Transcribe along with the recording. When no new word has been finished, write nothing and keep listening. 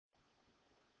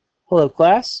Hello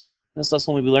class. In this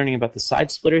lesson we'll be learning about the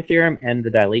side splitter theorem and the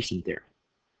dilation theorem.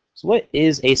 So what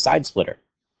is a side splitter?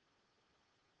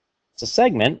 It's a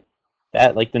segment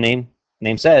that, like the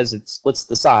name says, it splits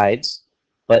the sides,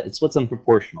 but it splits them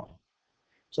proportionally.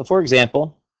 So for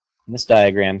example, in this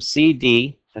diagram,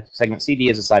 segment CD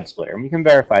is a side splitter, and we can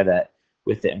verify that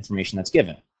with the information that's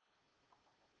given.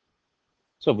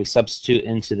 So if we substitute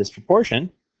into this proportion,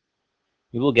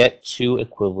 we will get two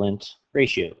equivalent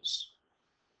ratios.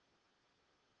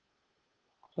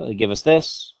 So they give us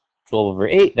this, 12 over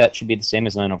 8, that should be the same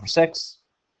as 9 over 6.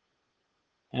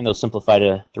 And they'll simplify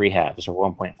to 3/2, or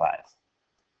 1.5.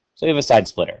 So we have a side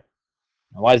splitter.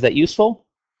 Now, why is that useful?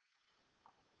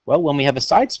 Well, when we have a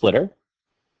side splitter,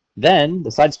 then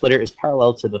the side splitter is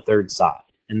parallel to the third side.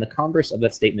 And the converse of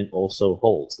that statement also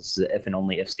holds. This is an if and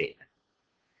only if statement.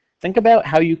 Think about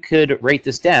how you could write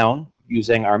this down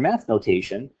using our math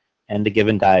notation and the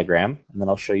given diagram, and then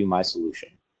I'll show you my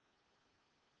solution.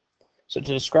 So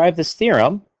to describe this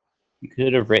theorem, you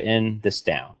could have written this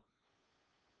down.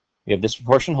 We have this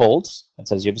proportion holds, that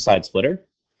says you have a side splitter.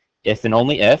 If and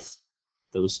only if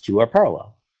those two are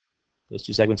parallel. Those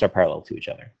two segments are parallel to each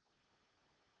other.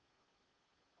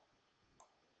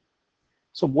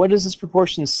 So what is this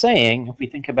proportion saying if we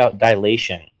think about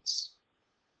dilations?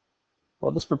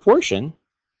 Well, this proportion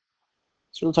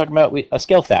is really talking about a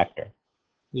scale factor.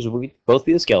 These would both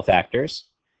be the scale factors,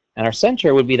 and our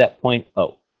center would be that point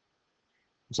O.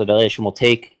 So dilation will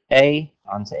take A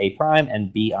onto A prime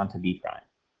and B onto B prime.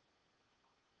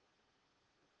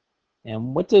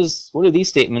 And what do these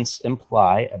statements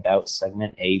imply about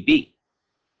segment AB?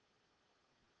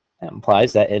 That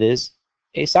implies that it is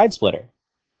a side splitter.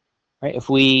 Right? If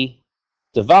we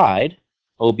divide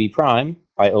OB prime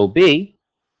by OB,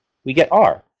 we get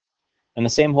R. And the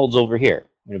same holds over here.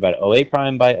 We divide OA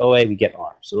prime by OA, we get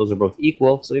R. So those are both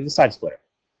equal, so we have a side splitter.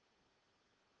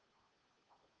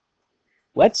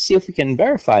 Let's see if we can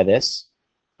verify this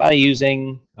by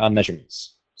using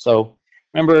measurements. So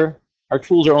remember, our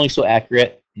tools are only so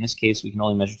accurate. In this case, we can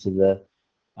only measure to the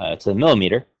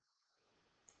millimeter.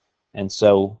 And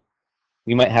so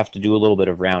we might have to do a little bit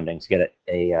of rounding to get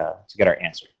our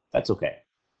answer. That's okay.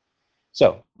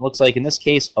 So it looks like in this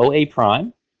case, OA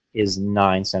prime is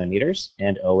 9 centimeters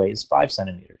and OA is 5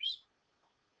 centimeters.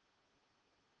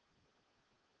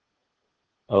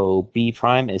 OB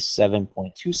prime is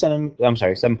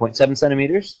 7.7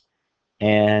 centimeters,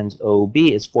 and OB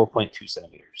is 4.2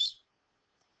 centimeters.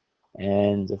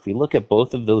 And if we look at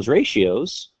both of those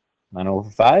ratios, 9 over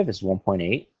 5 is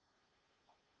 1.8,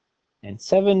 and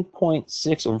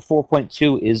 7.6 over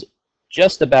 4.2 is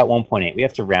just about 1.8. We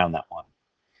have to round that one.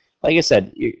 Like I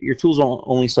said, your tools are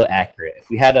only so accurate. If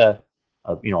we had a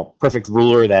perfect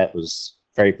ruler that was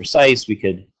very precise, we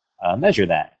could measure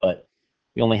that, but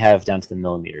we only have down to the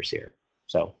millimeters here.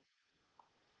 So,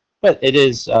 but it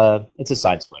is it's a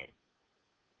side splitter.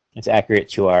 It's accurate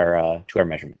to our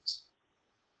measurements.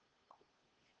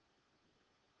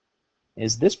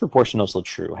 Is this proportion also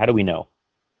true? How do we know?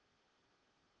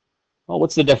 Well,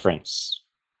 what's the difference?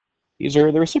 These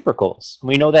are the reciprocals.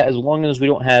 We know that as long as we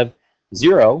don't have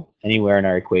 0 anywhere in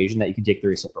our equation, that you can take the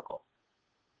reciprocal.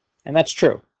 And that's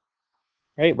true.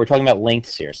 Right? We're talking about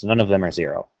lengths here, so none of them are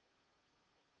 0.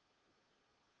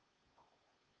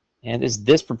 And is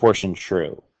this proportion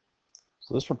true?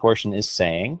 So this proportion is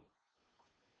saying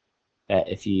that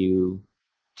if you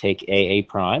take AA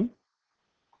prime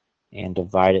and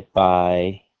divide it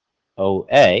by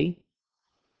OA,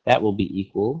 that will be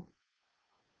equal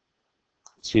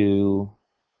to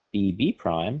BB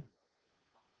prime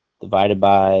divided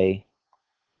by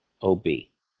OB.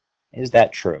 Is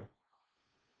that true?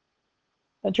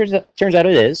 That turns out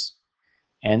it is.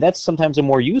 And that's sometimes a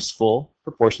more useful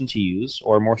proportion to use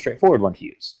or a more straightforward one to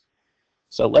use.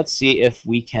 So let's see if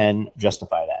we can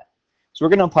justify that. So we're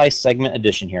going to apply segment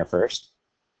addition here first.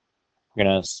 We're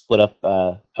going to split up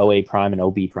OA prime and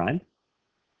OB prime.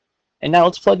 And now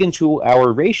let's plug into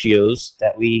our ratios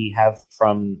that we have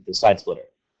from the side splitter.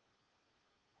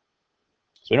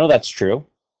 So we know that's true.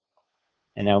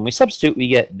 And now when we substitute, we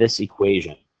get this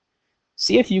equation.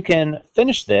 See if you can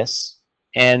finish this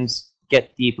and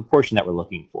get the proportion that we're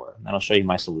looking for. And then I'll show you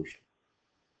my solution.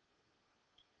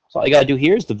 So all you got to do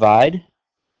here is divide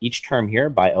each term here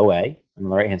by OA, and on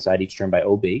the right-hand side, each term by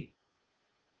OB.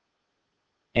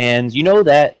 And you know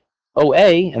that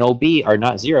OA and OB are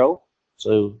not 0,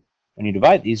 so when you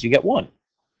divide these, you get 1.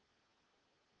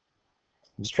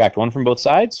 Subtract 1 from both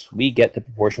sides, we get the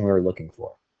proportion we were looking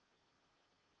for.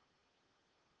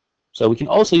 So we can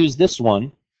also use this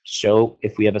one to show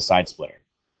if we have a side splitter.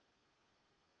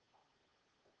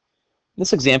 In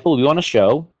this example, we want to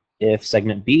show if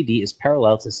segment BD is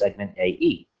parallel to segment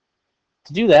AE.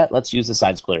 To do that, let's use the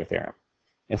side splitter theorem.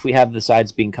 If we have the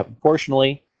sides being cut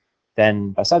proportionally,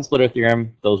 then by side splitter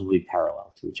theorem, those will be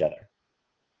parallel to each other.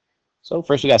 So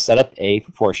first we got to set up a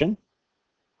proportion.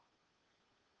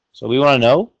 So we want to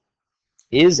know,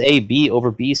 is AB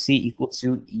over BC equal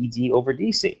to ED over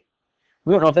DC?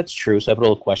 We don't know if that's true, so I put a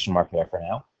little question mark there for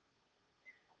now.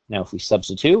 Now if we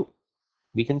substitute,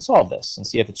 we can solve this and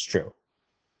see if it's true.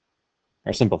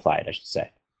 Or simplify it, I should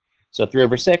say. So 3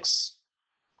 over 6,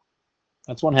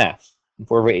 that's 1/2. And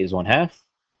 4 over 8 is 1/2.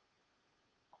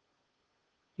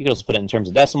 You can also put it in terms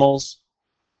of decimals.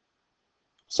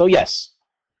 So yes,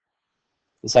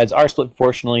 the sides are split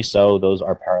proportionally, so those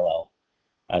are parallel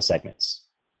segments.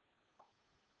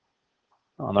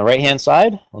 On the right-hand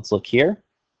side, let's look here.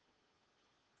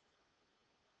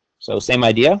 So same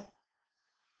idea.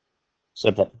 Set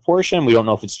up that proportion. We don't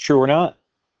know if it's true or not.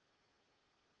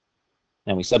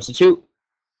 Then we substitute.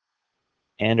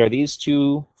 And are these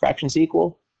two fractions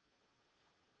equal?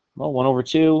 Well, 1 over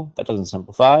 2, that doesn't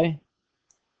simplify.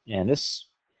 And this,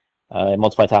 I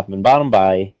multiply top and bottom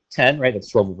by 10, right? That's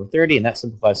 12 over 30, and that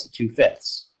simplifies to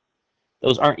 2/5.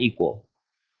 Those aren't equal.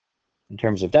 In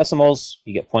terms of decimals,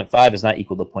 you get 0.5 is not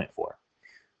equal to 0.4.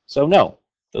 So no,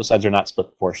 those sides are not split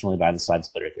proportionally by the side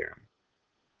splitter theorem.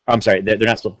 I'm sorry, they're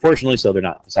not split proportionally, so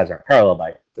the sides aren't parallel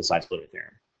by the side splitter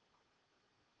theorem.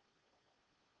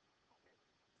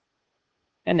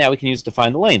 And now we can use to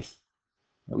find the length.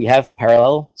 We have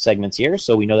parallel segments here,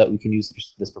 so we know that we can use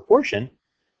this proportion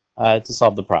to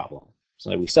solve the problem.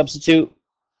 So we substitute,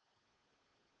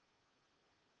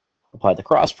 apply the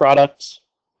cross product,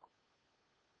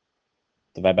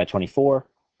 divide by 24,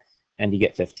 and you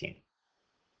get 15.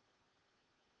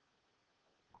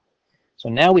 So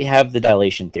now we have the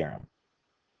dilation theorem.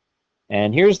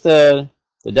 And here's the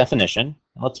definition.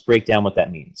 Let's break down what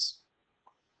that means.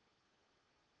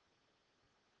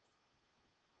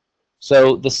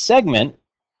 So the segment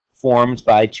formed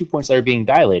by 2 points that are being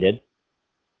dilated,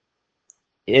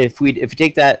 if we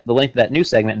take the length of that new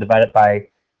segment and divide it by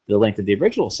the length of the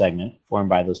original segment formed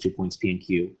by those 2 points P and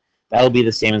Q, that'll be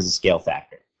the same as the scale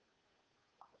factor.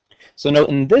 So note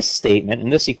in this statement, in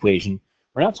this equation,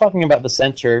 we're not talking about the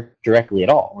center directly at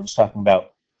all. We're just talking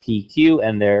about PQ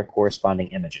and their corresponding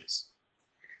images.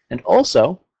 And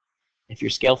also, if your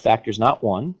scale factor is not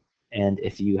 1, and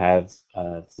if you have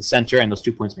the center and those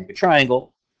 2 points make a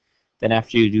triangle, then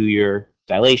after you do your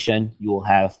dilation, you will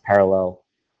have parallel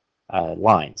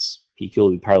lines. PQ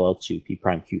will be parallel to P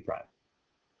prime Q prime.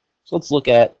 So let's look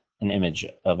at an image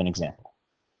of an example.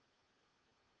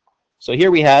 So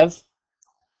here we have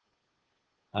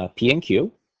P and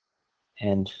Q,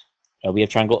 and we have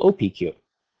triangle OPQ.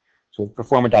 So if we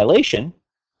perform a dilation,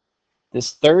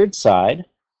 this third side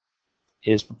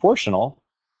is proportional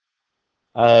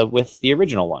with the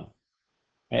original one.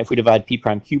 And if we divide P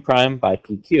prime Q prime by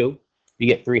PQ, we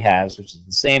get 3/2, which is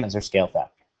the same as our scale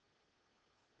factor.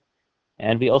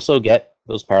 And we also get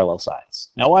those parallel sides.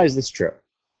 Now, why is this true?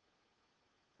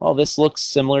 Well, this looks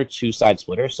similar to side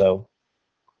splitter, so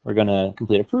we're going to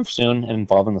complete a proof soon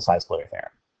involving the side splitter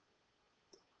theorem.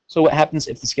 So what happens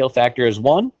if the scale factor is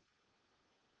 1?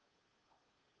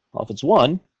 Well, if it's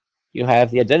 1, you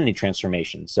have the identity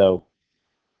transformation. So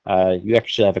you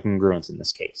actually have a congruence in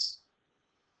this case.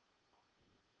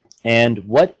 And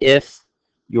what if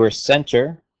your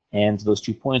center and those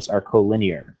 2 points are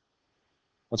collinear?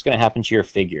 What's going to happen to your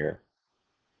figure?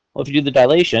 Well, if you do the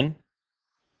dilation,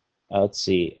 let's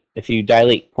see. If you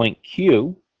dilate point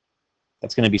Q,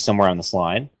 that's going to be somewhere on this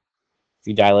line. If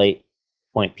you dilate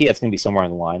point P, that's going to be somewhere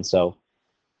on the line. So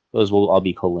those will all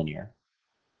be collinear.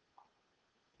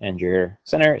 And your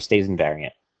center stays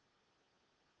invariant.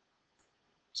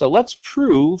 So let's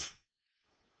prove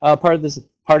part of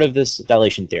this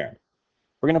dilation theorem.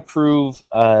 We're going to prove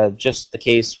just the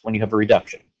case when you have a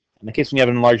reduction. And the case when you have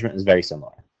an enlargement is very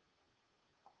similar.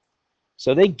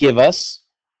 So they give us,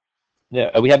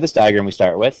 we have this diagram we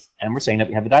start with, and we're saying that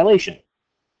we have a dilation.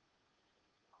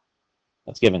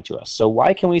 That's given to us. So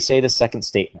why can we say the second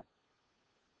statement?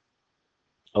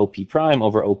 OP prime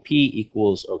over OP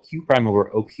equals OQ prime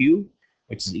over OQ,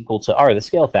 which is equal to R, the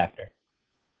scale factor.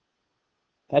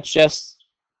 That's just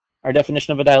our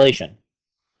definition of a dilation.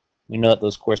 We know that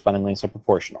those corresponding lengths are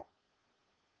proportional.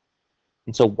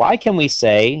 And so why can we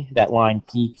say that line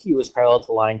PQ is parallel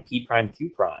to line P prime Q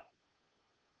prime?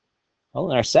 Well,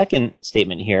 in our second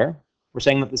statement here, we're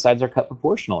saying that the sides are cut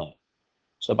proportionally.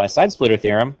 So by side splitter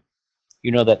theorem,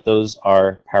 you know that those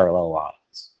are parallel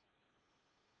lines.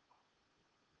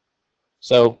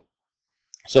 So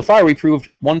far we proved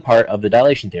one part of the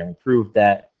dilation theorem. We proved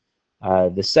that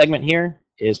the segment here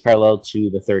is parallel to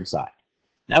the third side.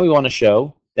 Now we want to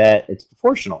show that it's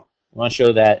proportional. We want to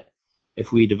show that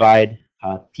if we divide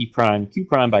p prime q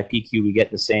prime by pq, we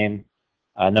get the same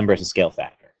number as a scale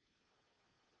factor.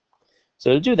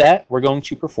 So to do that, we're going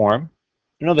to perform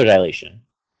another dilation.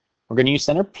 We're going to use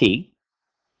center p,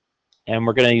 and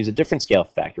we're going to use a different scale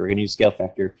factor. We're going to use scale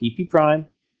factor pp prime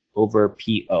over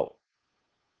po.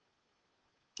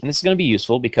 And this is going to be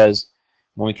useful because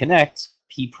when we connect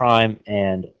p prime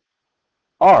and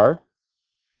r,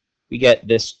 we get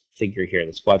this figure here,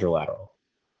 this quadrilateral.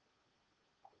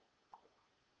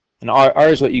 And R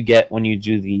is what you get when you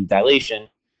do the dilation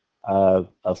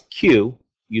of Q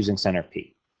using center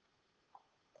P.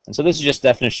 And so this is just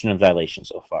definition of dilation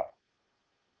so far.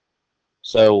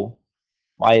 So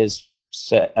why is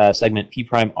segment P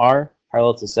prime R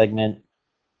parallel to segment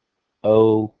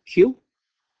OQ?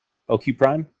 OQ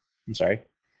prime? I'm sorry.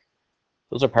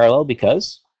 Those are parallel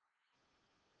because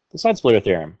the side splitter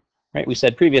theorem, right? We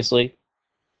said previously,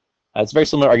 it's a very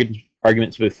similar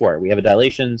argument to before. We have a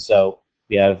dilation, so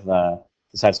we have the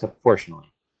sides cut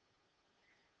proportionally.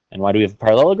 And why do we have a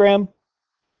parallelogram?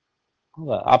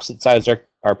 Well, the opposite sides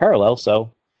are parallel,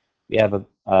 so we have,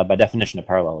 by definition, a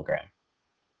parallelogram.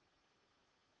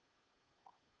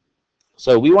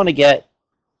 So we want to get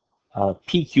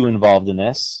PQ involved in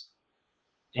this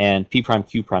and P prime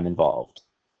Q prime involved.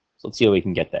 So let's see how we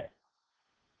can get there.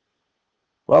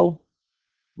 Well,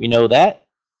 we know that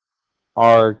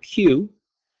RQ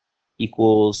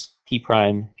equals P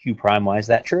prime Q prime. Why is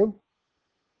that true?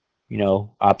 You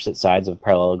know, opposite sides of a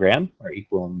parallelogram are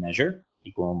equal in measure,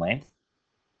 equal in length.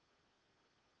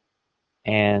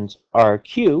 And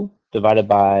RQ divided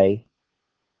by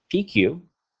PQ,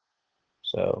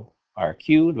 so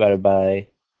RQ divided by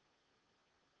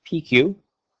PQ,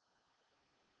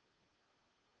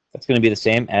 that's going to be the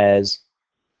same as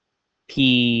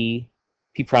P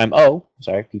prime O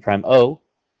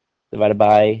divided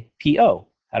by PO.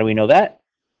 How do we know that?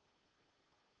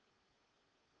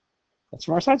 That's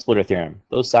from our side splitter theorem.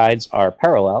 Those sides are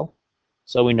parallel,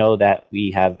 so we know that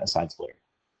we have a side splitter.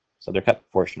 So they're cut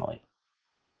proportionally.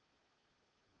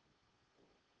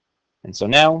 And so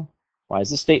now, why is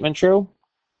this statement true?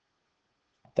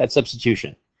 That's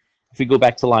substitution. If we go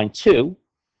back to line 2,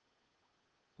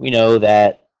 we know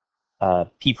that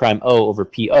P prime O over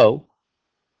PO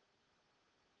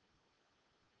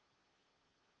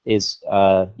is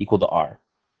equal to R.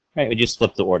 Right? We just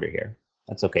flip the order here.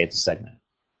 That's okay, it's a segment.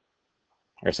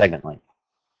 Or segment length.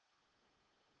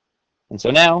 And so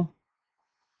now,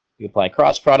 we apply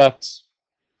cross products,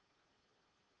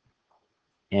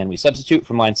 and we substitute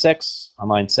from line 6. On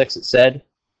line 6, it said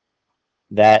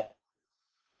that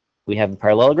we have the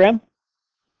parallelogram.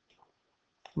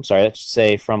 I'm sorry, that should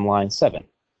say from line 7.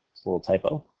 It's a little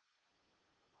typo.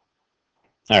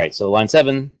 All right, so line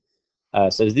 7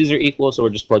 says these are equal, so we're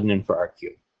just plugging in for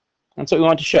RQ. That's what we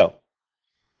want to show.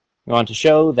 We want to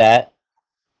show that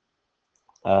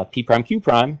P prime Q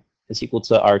prime is equal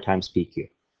to R times PQ.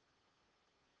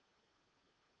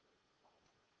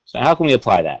 So how can we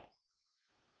apply that?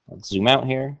 Let's zoom out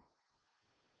here.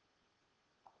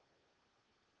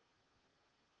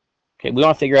 Okay, we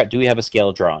want to figure out, do we have a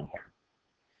scale drawing here?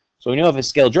 So we know if a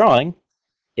scale drawing,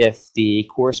 if the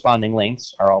corresponding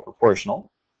lengths are all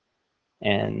proportional.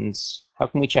 And how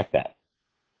can we check that?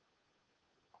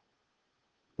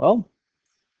 Well,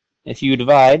 if you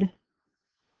divide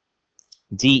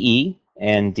DE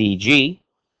and DG,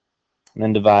 and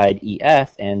then divide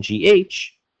EF and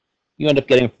GH, you end up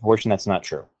getting a proportion that's not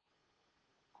true.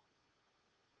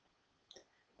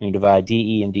 When you divide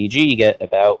DE and DG, you get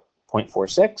about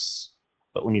 0.46,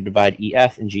 but when you divide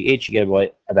EF and GH, you get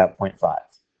about 0.5.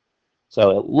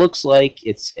 So it looks like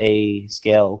it's a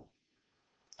scale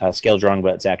drawing,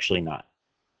 but it's actually not.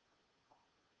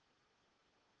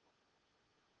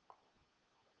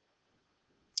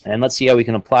 And let's see how we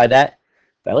can apply that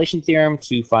dilation theorem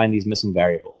to find these missing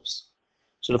variables.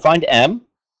 So to find M,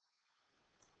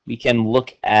 we can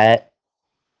look at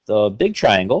the big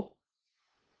triangle.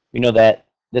 We know that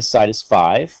this side is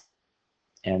 5,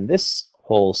 and this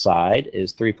whole side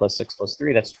is 3 plus 6 plus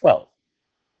 3, that's 12.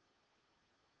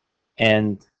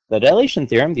 And the dilation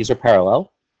theorem, these are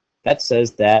parallel, that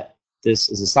says that this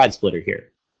is a side splitter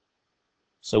here.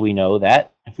 So we know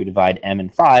that if we divide M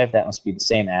and 5, that must be the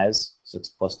same as 6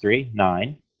 plus 3,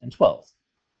 9, and 12.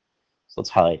 So let's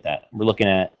highlight that. We're looking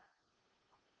at,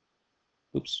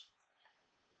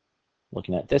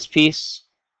 looking at this piece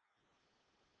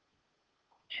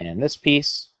and this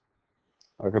piece.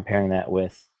 We're comparing that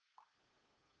with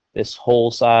this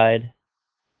whole side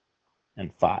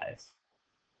and 5.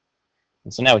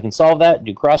 And so now we can solve that,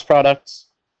 do cross products,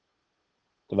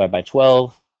 divide by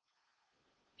 12,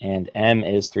 and M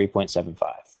is 3.75.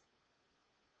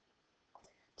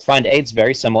 To find A, it's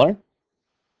very similar.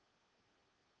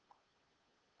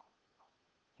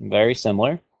 Very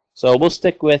similar. So we'll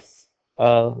stick with,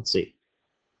 let's see.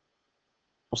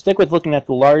 We'll stick with looking at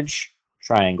the large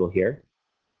triangle here.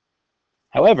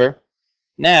 However,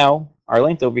 now our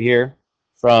length over here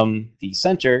from the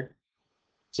center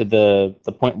to the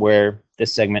point where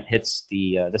this segment hits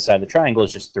this side of the triangle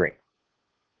is just 3.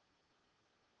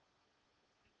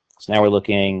 So now we're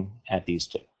looking at these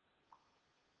two.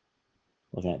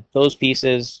 Looking at those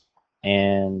pieces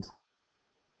and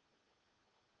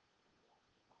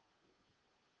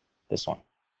this one.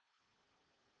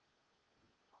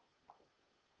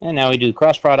 And now we do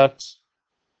cross products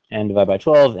and divide by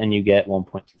 12, and you get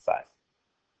 1.25.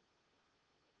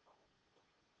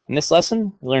 In this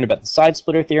lesson, we learned about the side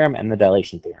splitter theorem and the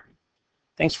dilation theorem.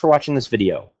 Thanks for watching this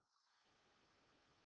video.